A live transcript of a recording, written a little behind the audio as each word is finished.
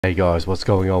Hey guys, what's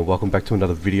going on? Welcome back to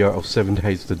another video of 7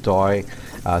 Days to Die.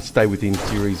 Stay within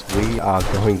series. We are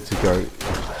going to go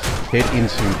head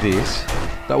into this.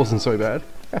 That wasn't so bad.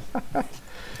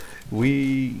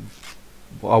 I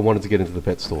wanted to get into the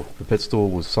pet store. The pet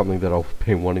store was something that I've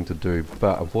been wanting to do,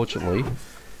 but unfortunately,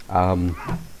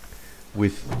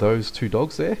 with those two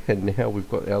dogs there, and now we've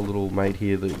got our little mate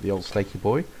here, the old snaky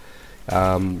boy.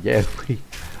 Yeah,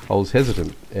 I was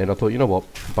hesitant, and I thought, you know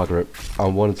what, bugger it. I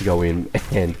wanted to go in,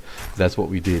 and that's what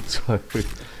we did. So,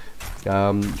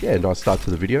 yeah, nice start to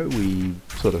the video. We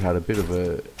sort of had a bit of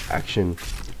a action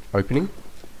opening.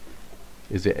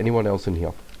 Is there anyone else in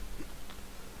here?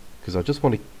 Because I just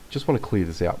want to clear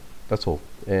this out. That's all,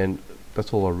 and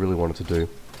that's all I really wanted to do.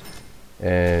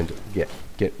 And yeah,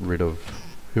 get rid of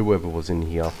whoever was in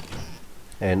here.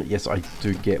 And yes, I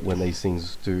do get when these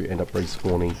things do end up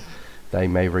respawning. They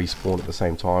may respawn at the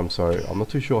same time, so I'm not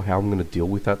too sure how I'm going to deal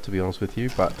with that, to be honest with you,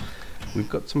 but we've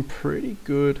got some pretty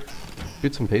good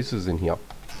bits and pieces in here.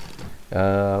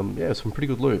 Yeah, some pretty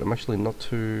good loot. I'm actually not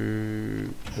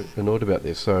too annoyed about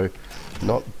this, so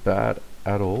not bad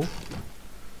at all.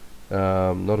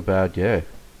 Not a bad, yeah.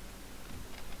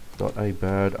 Not a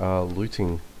bad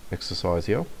looting exercise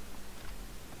here.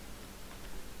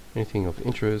 Anything of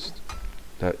interest,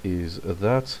 that is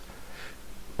that.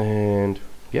 And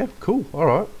yeah, cool,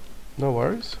 alright, no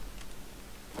worries.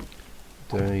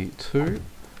 Day 2,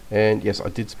 and yes, I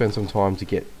did spend some time to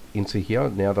get into here.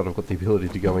 Now that I've got the ability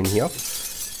to go in here,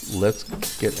 let's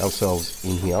get ourselves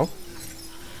in here.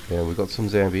 And we've got some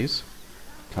zombies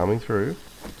coming through.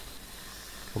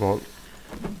 Come on.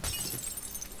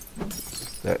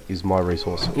 That is my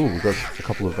resource. Ooh, we've got a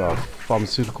couple of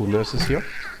pharmaceutical nurses here.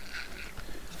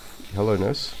 Hello,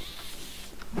 nurse.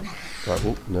 Right,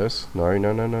 oh, nurse. No,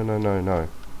 no, no, no, no, no, no.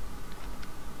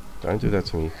 Don't do that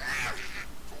to me.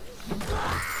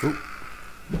 Ooh.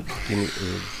 Give me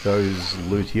those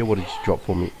loot here. What did you drop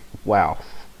for me? Wow.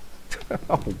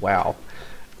 Oh, wow.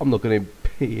 I'm not going to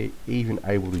be even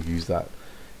able to use that.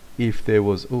 If there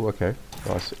was... Oh, okay.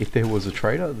 Nice. If there was a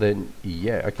trader, then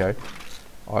yeah, okay.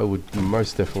 I would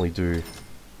most definitely do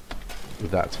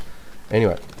that.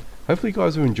 Anyway, hopefully you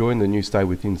guys are enjoying the new Stay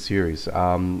Within series.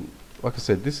 Like I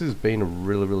said, this has been a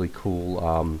really cool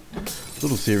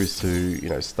little series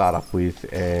to start up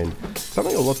with, and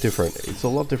something a lot different. It's a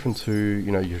lot different to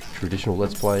your traditional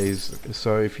Let's Plays.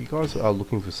 So if you guys are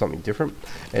looking for something different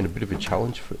and a bit of a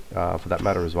challenge for that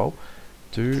matter as well,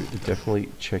 do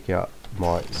definitely check out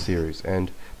my series,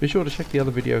 and be sure to check the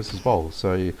other videos as well.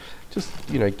 So just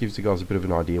gives you guys a bit of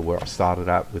an idea where I started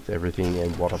at with everything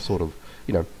and what I've sort of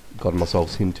gotten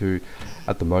myself into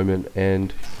at the moment.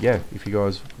 And yeah, if you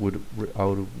guys would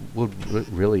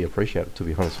really appreciate it, to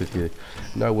be honest with you.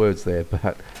 No words there, but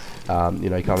you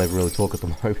can't even really talk at the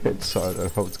moment, so I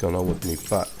don't know what's going on with me.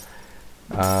 But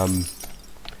I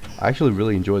actually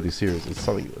really enjoy this series. It's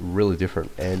something really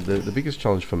different, and the biggest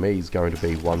challenge for me is going to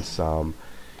be once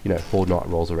Horde night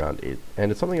rolls around it, and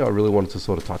it's something I really wanted to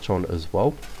sort of touch on as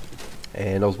well.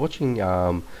 And I was watching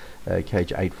Cage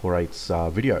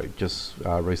 848's video just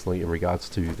recently in regards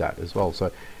to that as well.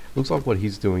 So looks like what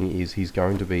he's doing is he's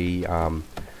going to be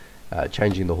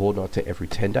changing the Horde night to every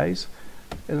 10 days,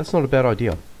 and that's not a bad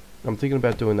idea. I'm thinking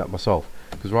about doing that myself,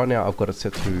 because right now I've got it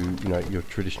set to your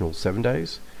traditional 7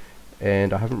 days,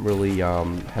 and I haven't really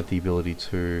had the ability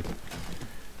to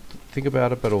think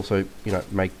about it, but also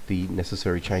make the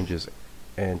necessary changes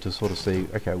and to sort of see,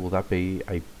 okay, will that be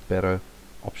a better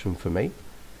option for me?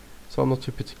 So I'm not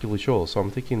too particularly sure, so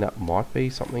I'm thinking that might be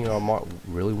something I might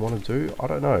really want to do. I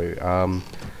don't know.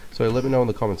 So let me know in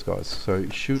the comments, guys. So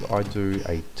should I do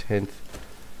a 10th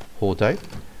Horde day?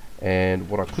 And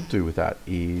what I could do with that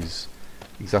is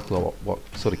exactly what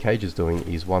sort of Cage is doing,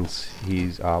 is once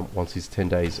his 10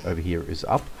 days over here is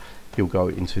up, he'll go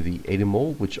into the Eden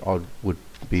Mall, which I would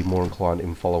be more inclined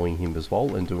in following him as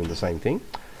well and doing the same thing.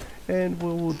 And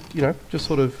we'll just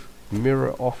sort of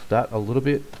mirror off that a little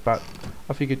bit, but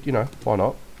I figured why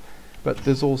not. But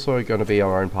there's also going to be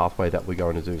our own pathway that we're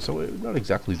going to do, so we're not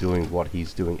exactly doing what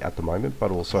he's doing at the moment,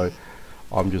 but also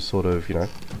I'm just sort of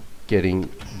getting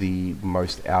the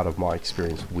most out of my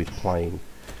experience with playing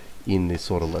in this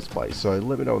sort of Let's Play. So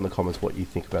let me know in the comments what you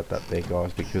think about that there,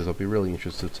 guys, because I'll be really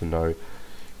interested to know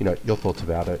your thoughts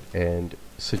about it and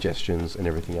suggestions and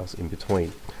everything else in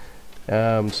between.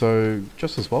 So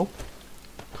just as well,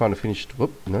 kind of finished,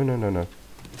 kind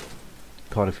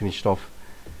of finished off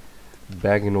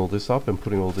bagging all this up and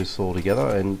putting all this all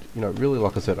together. And really,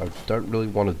 like I said, I don't really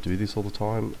want to do this all the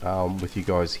time with you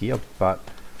guys here, but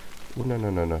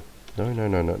no,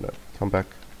 come back.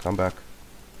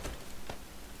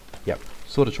 Yep,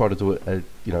 sort of try to do it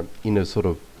in a sort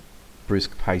of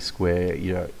brisk pace where,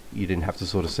 you know, you didn't have to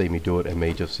sort of see me do it and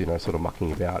me just, you know, sort of mucking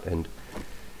about. And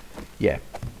yeah,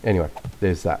 anyway,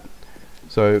 there's that.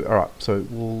 So alright, so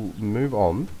we'll move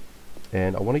on,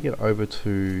 and I want to get over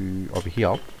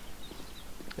here,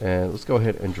 and let's go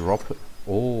ahead and drop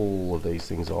all of these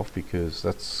things off, because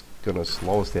that's gonna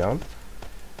slow us down.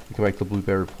 We can make the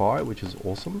blueberry pie, which is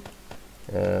awesome.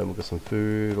 We've got some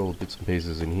food, all the bits and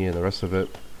pieces in here, and the rest of it.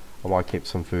 I might keep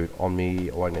some food on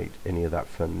me. I won't need any of that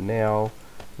for now.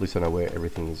 At least I know where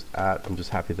everything is at. I'm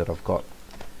just happy that I've got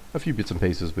a few bits and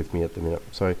pieces with me at the minute.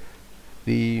 So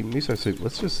the miso soup,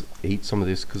 let's just eat some of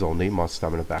this because I'll need my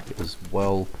stamina back as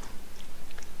well.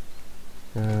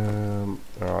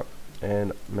 Alright,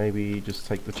 and maybe just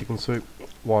take the chicken soup.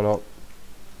 Why not?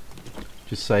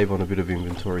 Just save on a bit of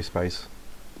inventory space.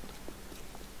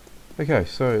 Okay,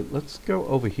 so let's go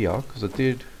over here, because I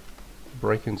did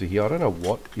break into here. I don't know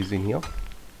what is in here.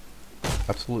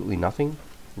 Absolutely nothing.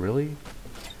 Really?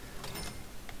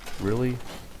 Really?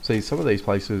 See, some of these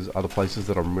places are the places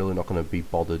that I'm really not going to be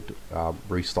bothered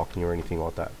restocking or anything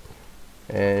like that.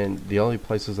 And the only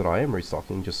places that I am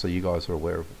restocking, just so you guys are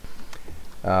aware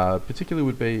of, particularly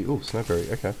would be... oh,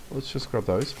 snowberry. Okay, let's just grab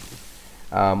those.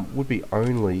 Would be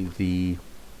only the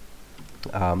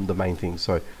main things.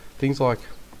 So things like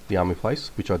the army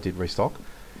place, which I did restock,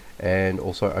 and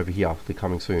also over here, the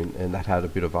coming soon, and that had a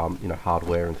bit of you know,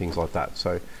 hardware and things like that.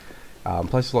 So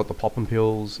places like the poppin'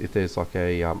 pills, if there's like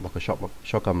a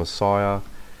shotgun messiah,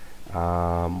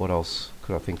 what else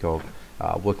could I think of?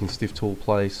 Working stiff tool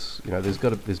place. You know, there's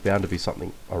bound to be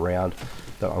something around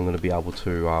that I'm going to be able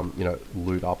to you know,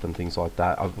 loot up and things like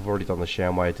that. I've already done the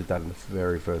Shamway. I did that in the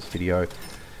very first video,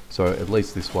 so at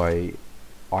least this way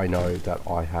I know that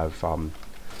I have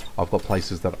I've got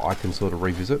places that I can sort of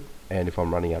revisit, and if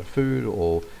I'm running out of food,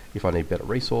 or if I need better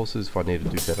resources, if I need to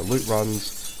do better loot runs,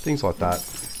 things like that,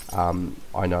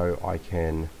 I know I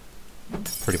can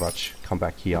pretty much come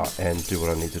back here and do what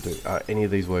I need to do. Are any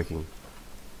of these working?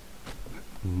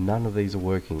 None of these are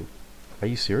working. Are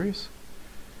you serious?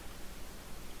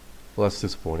 Well, that's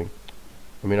disappointing.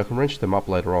 I mean, I can wrench them up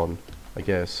later on, I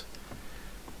guess,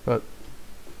 but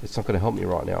it's not going to help me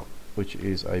right now, which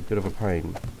is a bit of a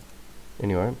pain.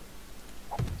 Anyway,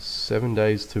 7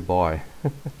 days to buy.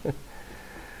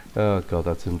 Oh god,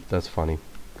 that's funny.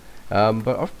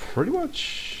 But I've pretty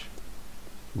much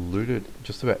looted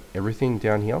just about everything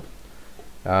down here.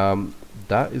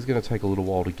 That is going to take a little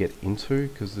while to get into,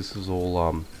 because this is all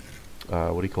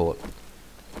what do you call it?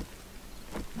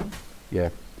 Yeah,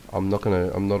 I'm not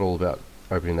all about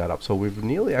opening that up. So we've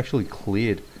nearly actually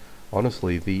cleared,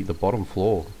 honestly, the bottom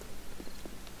floor.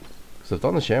 So I've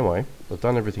done the Shamway, I've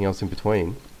done everything else in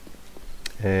between,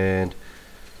 and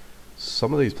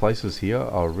some of these places here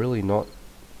are really not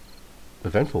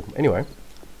eventful. Anyway,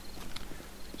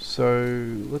 so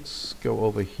let's go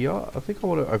over here. I think I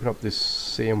want to open up this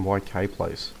CMYK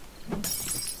place.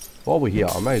 While we're here,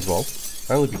 I may as well,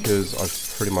 only because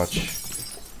I've pretty much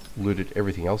looted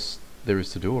everything else there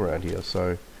is to do around here,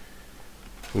 so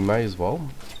we may as well,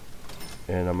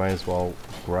 and I may as well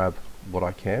grab what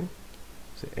I can.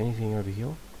 Is there anything over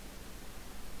here?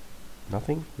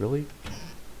 Nothing? Really?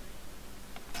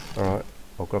 Alright,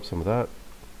 I'll grab some of that.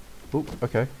 Oop,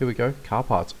 okay, here we go. Car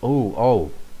parts.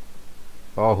 Oh,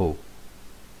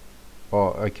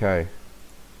 okay.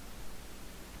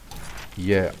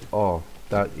 Yeah, oh,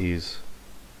 that is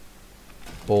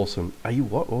awesome. Are you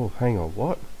what? Oh, hang on,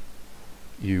 what?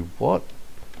 You what?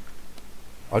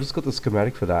 I just got the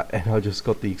schematic for that, and I just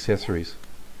got the accessories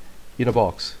in a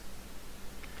box.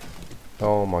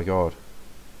 Oh my god.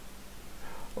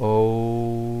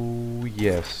 Oh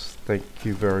yes, thank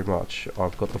you very much.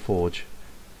 I've got the forge.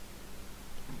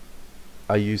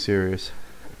 Are you serious?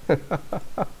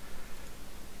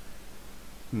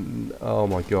 Oh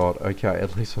my god. Okay,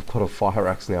 at least I've got a fire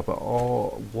axe now, but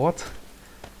oh, what?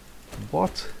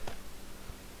 What?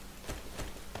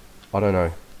 I don't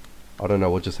know. I don't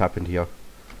know what just happened here.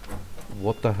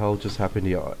 What the hell just happened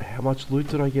here? How much loot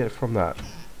did I get from that?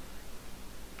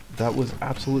 That was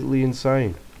absolutely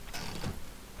insane.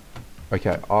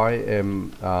 Okay, I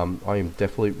am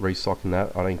definitely restocking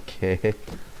that. I don't care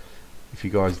if you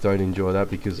guys don't enjoy that,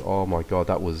 because oh my god,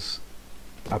 that was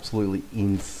absolutely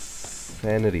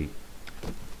insanity.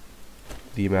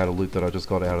 The amount of loot that I just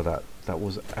got out of that. That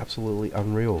was absolutely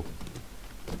unreal.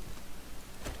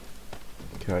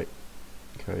 Okay.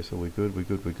 Okay, so we're good, we're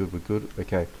good, we're good, we're good.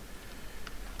 Okay.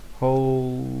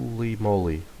 Holy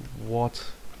moly.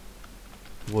 What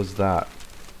was that?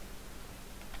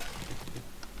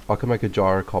 I can make a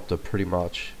gyrocopter pretty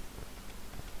much.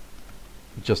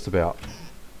 Just about.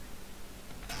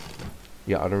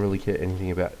 Yeah, I don't really care anything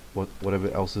about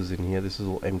whatever else is in here. This is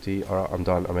all empty. Alright, I'm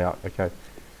done. I'm out. Okay.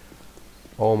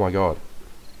 Oh my god.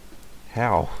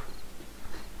 How?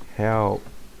 How?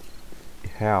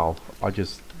 How? I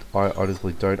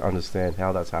honestly don't understand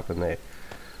how that's happened there.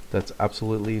 That's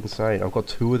absolutely insane. I've got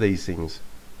 2 of these things.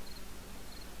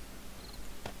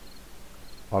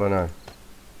 I don't know.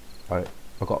 I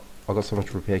got so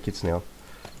much repair kits now.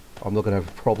 I'm not gonna have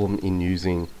a problem in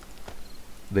using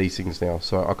these things now,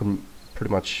 so I can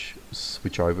pretty much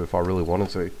switch over if I really wanted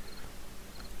to.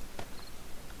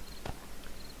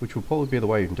 Which will probably be the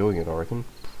way of doing it, I reckon.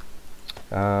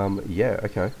 Yeah,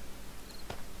 okay.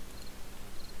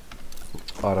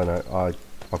 I don't know.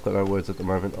 I've got no words at the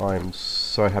moment. I am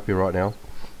so happy right now.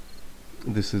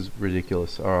 This is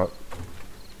ridiculous. Alright.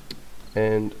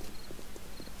 And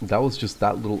that was just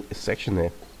that little section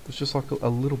there. It's just like a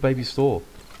little baby store.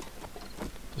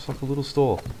 Just like a little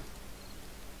store.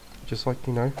 Just like,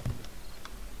 you know,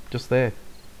 just there.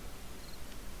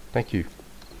 Thank you.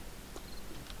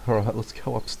 Alright, let's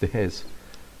go upstairs.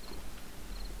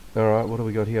 Alright, what do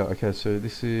we got here? Okay, so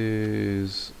this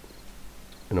is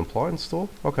an appliance store.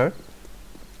 Okay.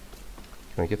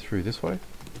 Can I get through this way?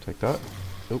 Take that.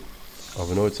 Oop.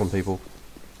 I've annoyed some people.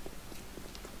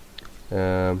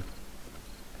 Okay,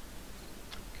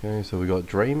 so we got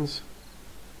dreams.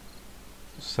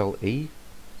 Cell E.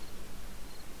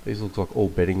 These look like all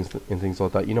beddings and things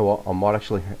like that. You know what? I might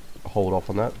actually hold off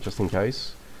on that just in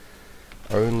case.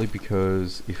 Only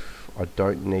because if I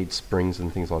don't need springs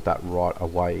and things like that right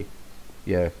away.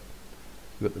 Yeah.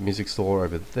 We've got the music store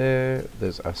over there.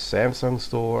 There's a Samsung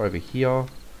store over here.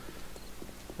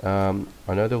 I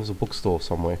know there was a bookstore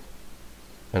somewhere.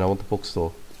 And I want the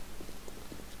bookstore.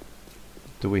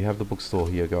 Do we have the bookstore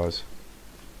here, guys?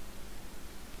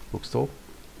 Bookstore?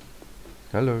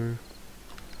 Hello.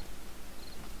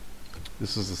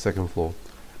 This is the 2nd floor.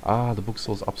 Ah, the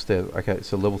bookstore's upstairs. Okay,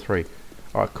 so level 3.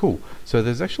 Alright, cool. So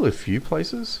there's actually a few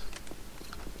places.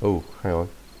 Oh, hang on.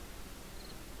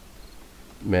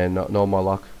 Man, not on my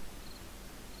luck.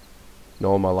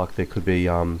 Not on my luck. There could be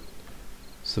some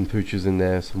pooches in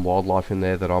there, some wildlife in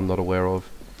there that I'm not aware of.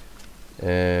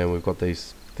 And we've got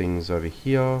these things over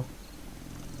here.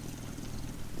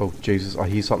 Oh, Jesus, I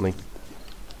hear something.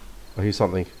 I hear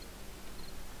something.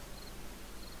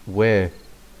 Where?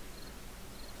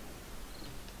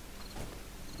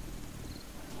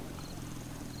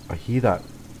 I hear that.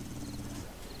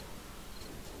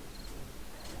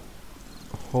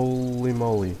 Holy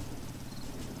moly.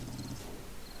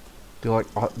 They're like,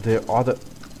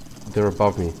 they're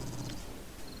above me.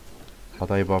 Are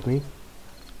they above me?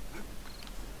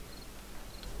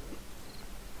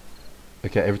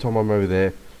 Okay, every time I'm over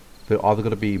there, they're either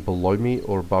gonna be below me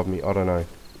or above me. I don't know.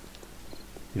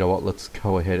 You know what? Let's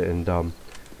go ahead and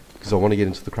because I want to get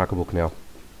into the cracker book now.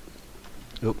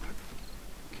 Oop.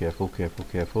 Careful, careful,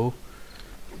 careful.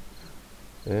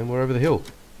 And we're over the hill.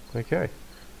 Okay.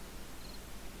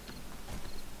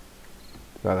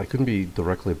 No, they couldn't be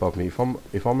directly above me. If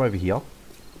I'm over here,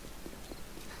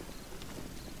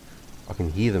 I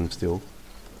can hear them still.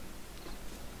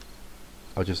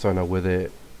 I just don't know where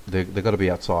they got to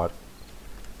be outside.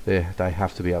 They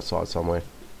have to be outside somewhere.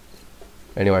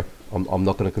 Anyway, I'm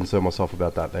not going to concern myself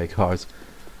about that there, guys.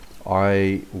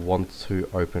 I want to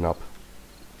open up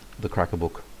the cracker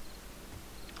book.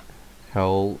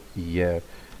 Hell yeah.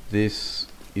 This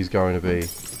is going to be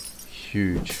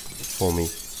huge for me.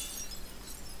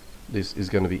 This is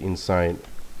going to be insane.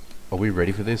 Are we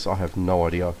ready for this? I have no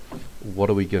idea. What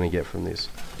are we going to get from this?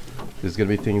 There's going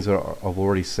to be things that I've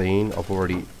already seen. I've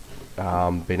already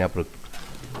been able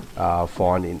to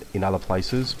find in other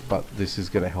places, but this is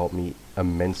going to help me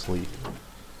immensely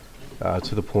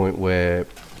to the point where,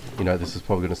 you know, this is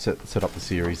probably going to set up the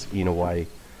series in a way,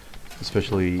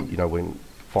 especially, you know, when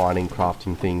finding,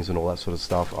 crafting things and all that sort of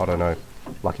stuff. I don't know,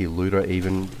 lucky looter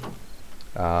even.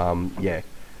 Yeah,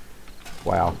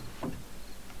 wow.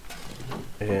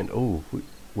 And oh,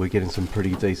 we're getting some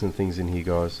pretty decent things in here,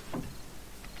 guys.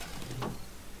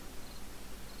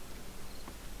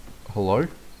 Hello?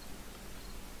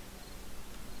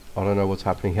 I don't know what's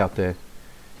happening out there.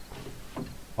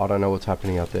 I don't know what's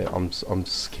happening out there. I'm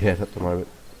scared at the moment.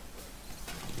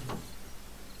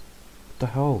 What the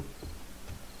hell?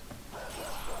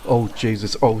 Oh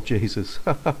Jesus, oh Jesus.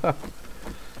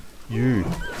 You,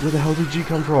 where the hell did you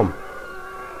come from?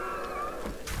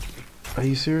 Are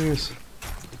you serious?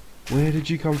 Where did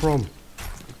you come from?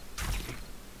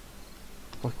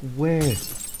 Like where?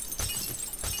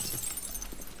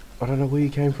 I don't know where you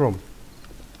came from.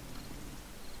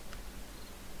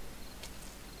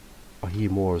 I hear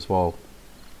more as well.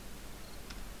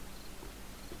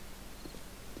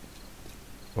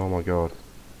 Oh my god.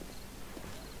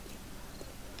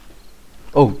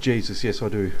 Oh Jesus, yes I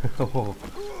do. Oh,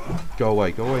 go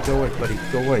away, go away, go away, buddy,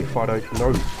 go away, Fido,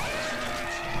 no.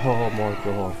 Oh my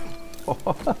god.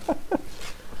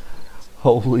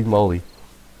 Holy moly.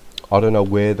 I don't know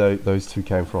where those two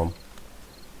came from.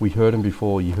 We heard them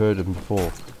before, you heard them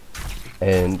before.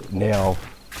 And now,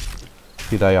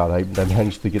 here they are, they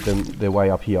managed to get their way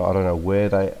up here. I don't know where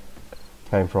they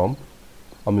came from.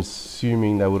 I'm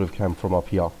assuming they would have come from up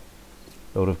here.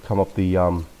 They would have come up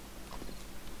the,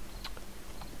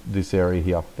 this area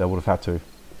here. They would have had to.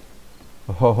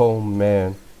 Oh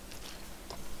man.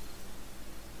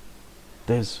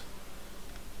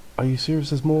 Are you serious?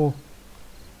 There's more?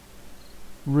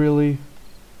 Really?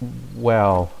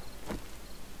 Wow.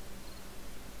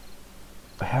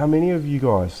 How many of you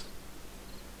guys?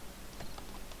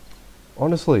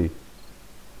 Honestly.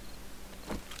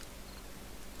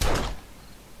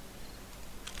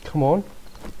 Come on.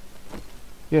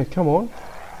 Yeah, come on.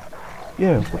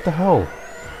 Yeah, what the hell?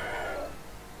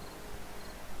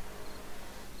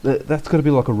 That's got to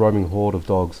be like a roaming horde of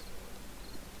dogs.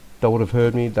 They would have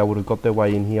heard me, they would have got their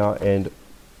way in here, and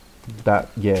that,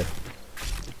 yeah.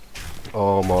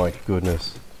 Oh my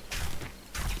goodness.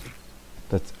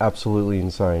 That's absolutely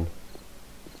insane.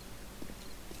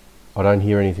 I don't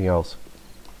hear anything else.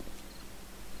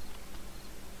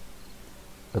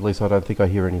 At least I don't think I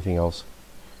hear anything else.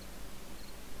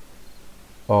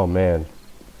 Oh man.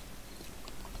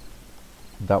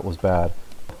 That was bad.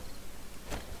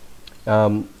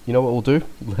 You know what we'll do?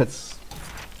 Let's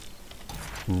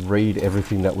read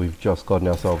everything that we've just gotten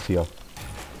ourselves here.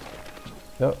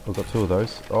 Yep, I've got two of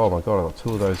those. Oh my god, I've got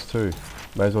two of those too.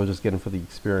 May as well just get them for the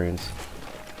experience.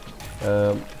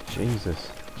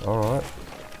 Jesus. Alright.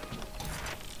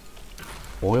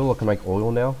 Oil, I can make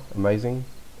oil now. Amazing.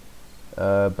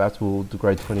 Bats will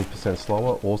degrade 20%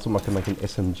 slower. Awesome, I can make an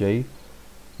SMG.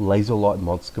 Laser light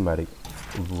mod schematic.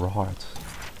 Right.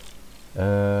 Hit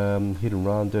and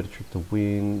run, dirty trick to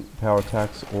win. Power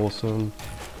attacks, awesome.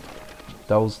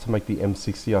 That was to make the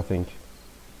M60, I think.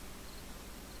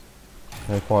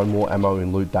 Okay, find more ammo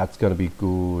and loot. That's gonna be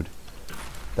good.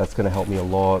 That's gonna help me a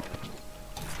lot.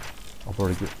 I've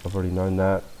already known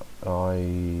that.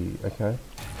 Okay.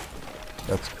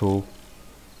 That's cool.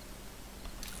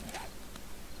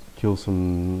 Kill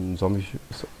some zombies.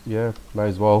 Yeah, may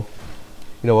as well.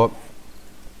 You know what?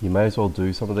 You may as well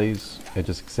do some of these and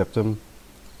just accept them.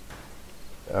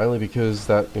 Only because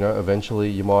that, you know, eventually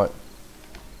you might,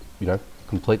 you know,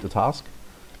 complete the task.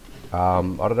 I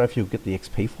don't know if you'll get the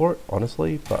XP for it,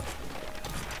 honestly, but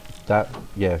that,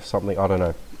 yeah, something, I don't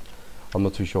know. I'm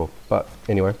not too sure. But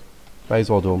anyway, may as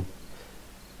well do them.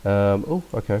 Oh,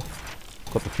 okay.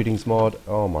 Got the fittings mod.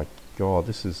 Oh my god,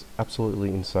 this is absolutely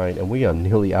insane. And we are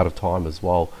nearly out of time as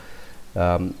well.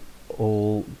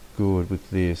 All good with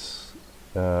this.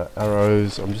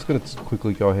 Arrows. I'm just going to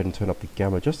quickly go ahead and turn up the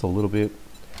gamma just a little bit.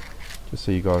 Just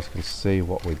so you guys can see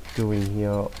what we're doing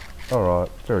here. Alright,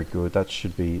 very good. That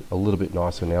should be a little bit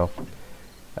nicer now.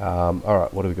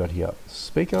 Alright, what do we got here?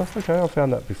 Speaker. Okay, I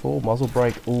found that before. Muzzle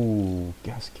brake. Ooh,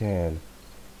 gas can.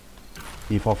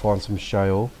 If I find some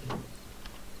shale.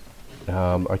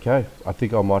 Okay, I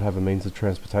think I might have a means of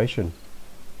transportation.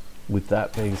 With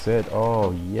that being said,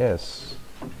 oh yes.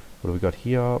 What do we got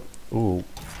here? Ooh,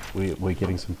 we're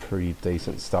getting some pretty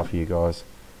decent stuff here, guys.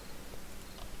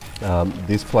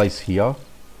 This place here,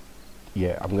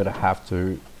 yeah, I'm gonna have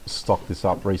to stock this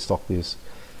up, restock this.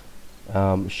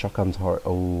 Shotgun turret.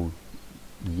 Oh,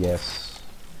 yes,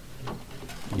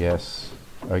 yes.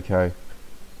 Okay.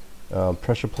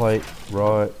 Pressure plate,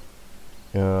 right.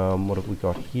 What have we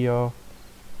got here?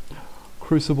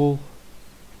 Crucible.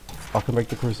 I can make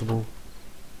the crucible.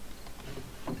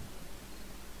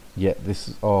 Yeah, this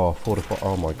is, oh, fortify.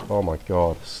 Oh my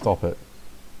god, stop it.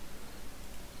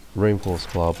 Reinforced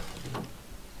club.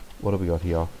 What have we got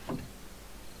here? Can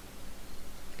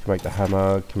make the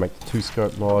hammer, can make the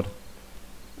 2-scope mod.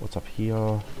 What's up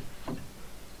here?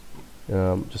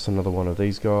 Just another one of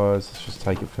these guys. Let's just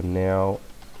take it for now.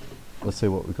 Let's see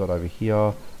what we got over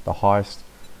here. The heist.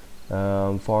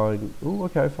 Find, ooh,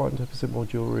 okay, find 10% more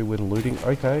jewelry when looting.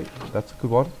 Okay, that's a good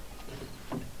one.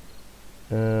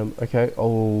 Okay,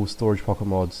 oh, storage pocket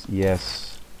mods,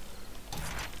 yes.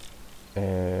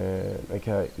 And,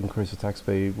 okay, increase attack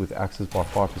speed with axes by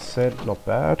 5%, not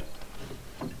bad.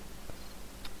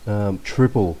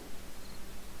 Triple.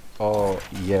 Oh,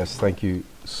 yes, thank you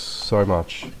so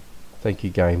much. Thank you,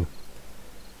 game.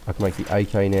 I can make the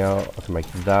AK now, I can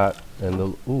make that, and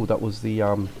the, ooh, that was the,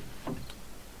 I think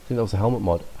that was the helmet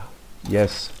mod.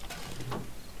 Yes.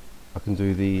 I can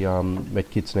do the,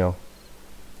 med kits now.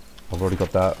 I've already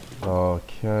got that.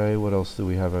 Okay, what else do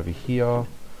we have over here?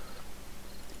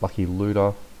 Lucky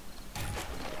looter.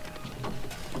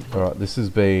 Alright, this has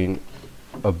been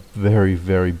a very,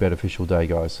 very beneficial day,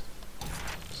 guys.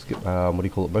 Skip, what do you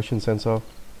call it? Motion sensor.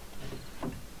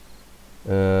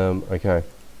 Okay.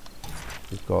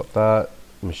 We've got that.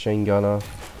 Machine gunner.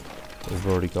 We've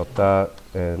already got that.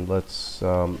 And let's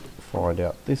find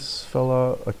out this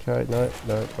fella. Okay, no,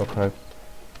 okay.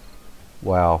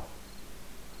 Wow.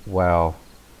 Wow.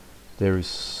 There is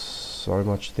so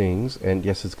much things. And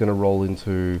yes, it's going to roll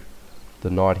into the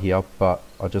night here, but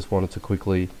I just wanted to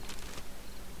quickly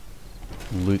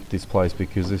loot this place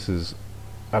because this is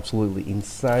absolutely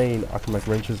insane. I can make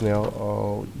wrenches now.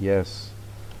 Oh, yes.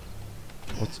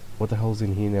 What the hell's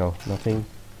in here now? Nothing.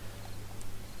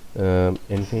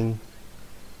 Anything?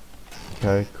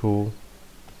 Okay, cool.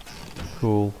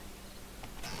 Cool.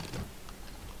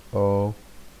 Oh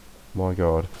my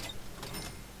god.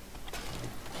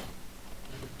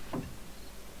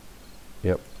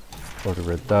 Yep. Already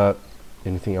read that.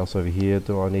 Anything else over here?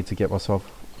 Do I need to get myself?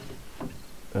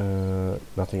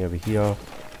 Nothing over here.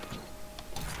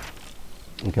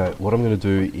 Okay, what I'm going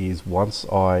to do is once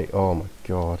I... Oh my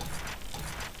god.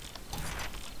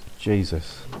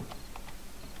 Jesus.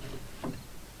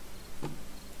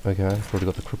 Okay, already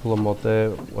got the crippler mod there.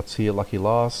 What's here? Lucky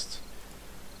last.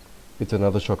 It's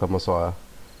another shotgun messiah.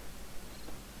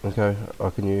 Okay, I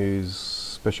can use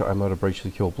special ammo to breach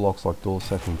secure blocks like doors,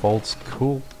 safe and bolts.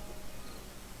 Cool.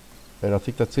 And I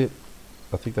think that's it.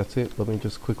 I think that's it. Let me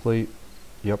just quickly...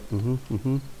 Yep,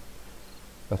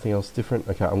 Nothing else different.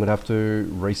 Okay, I'm going to have to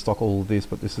restock all of this,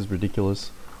 but this is ridiculous.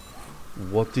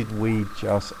 What did we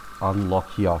just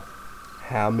unlock here?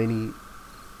 How many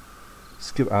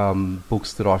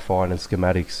books did I find and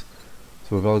schematics?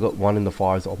 So we've only got one in the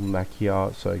fires on the Mac here,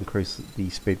 so increase the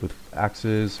speed with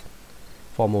axes.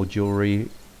 5 more jewelry,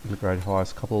 integrated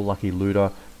heist, couple of lucky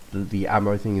looter. The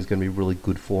ammo thing is going to be really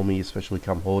good for me, especially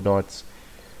come Horde nights.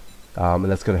 And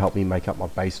that's going to help me make up my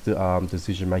base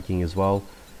decision making as well.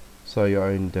 So your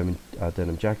own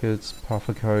denim jackets,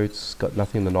 puffer coats, got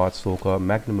nothing in the Night Stalker,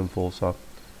 Magnum Enforcer.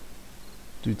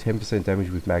 Do 10% damage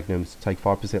with magnums, take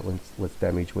 5% less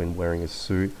damage when wearing a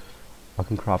suit. I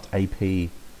can craft AP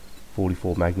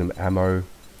 44 Magnum ammo.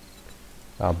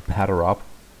 Batter up.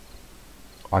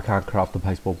 I can't craft the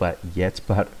baseball bat yet,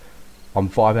 but I'm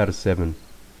 5 out of 7.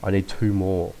 I need 2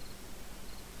 more.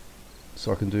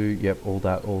 So I can do, yep, all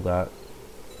that.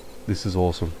 This is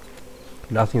awesome.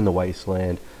 Nothing in the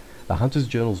wasteland. The Hunter's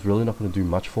Journal is really not going to do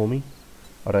much for me,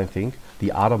 I don't think.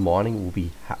 The art of mining will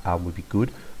be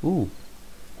good. Ooh,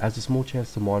 adds a small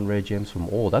chance to mine rare gems from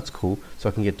ore. That's cool. So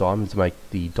I can get diamonds to make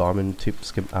the diamond tip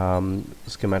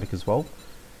schematic as well.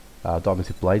 Diamond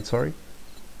tip blade, sorry.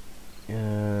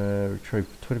 Retrieve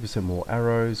 20% more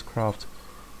arrows. Craft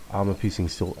armor piercing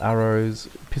steel arrows.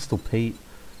 Pistol Pete.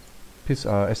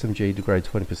 SMG degrade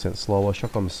 20% slower.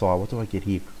 Shotgun Messiah. What do I get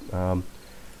here?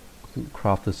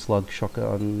 Craft the slug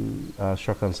shotgun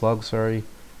slug, sorry.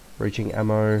 Reaching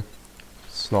ammo.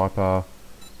 Sniper.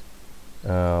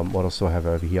 What else do I have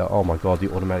over here? Oh my god, the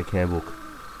automatic handbook.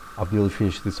 I've nearly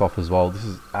finished this off as well. This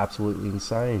is absolutely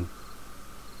insane.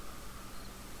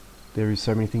 There is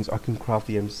so many things. I can craft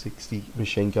the M60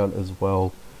 machine gun as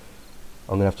well.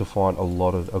 I'm gonna have to find a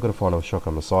lot of... I've got to find a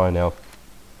shotgun messiah now.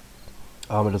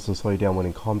 Armor doesn't slow you down when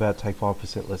in combat. Take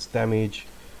 5% less damage.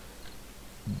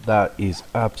 That is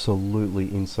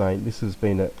absolutely insane. This has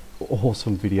been an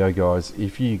awesome video, guys.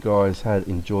 If you guys had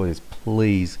enjoyed this,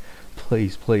 please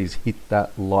hit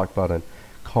that like button.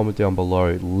 Comment down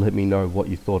below. Let me know what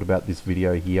you thought about this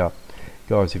video here.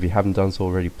 Guys, if you haven't done so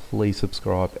already, please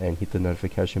subscribe and hit the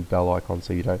notification bell icon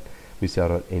so you don't miss out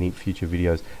on any future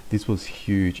videos. This was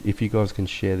huge. If you guys can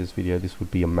share this video, this would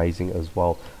be amazing as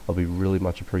well. I'll be really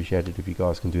much appreciated if you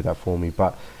guys can do that for me.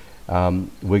 But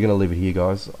we're gonna leave it here,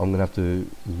 guys. I'm gonna have to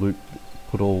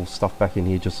put all stuff back in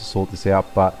here just to sort this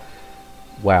out. But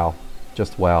wow,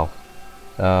 just wow.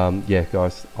 Yeah,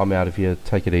 guys, I'm out of here.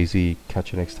 Take it easy.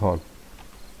 Catch you next time.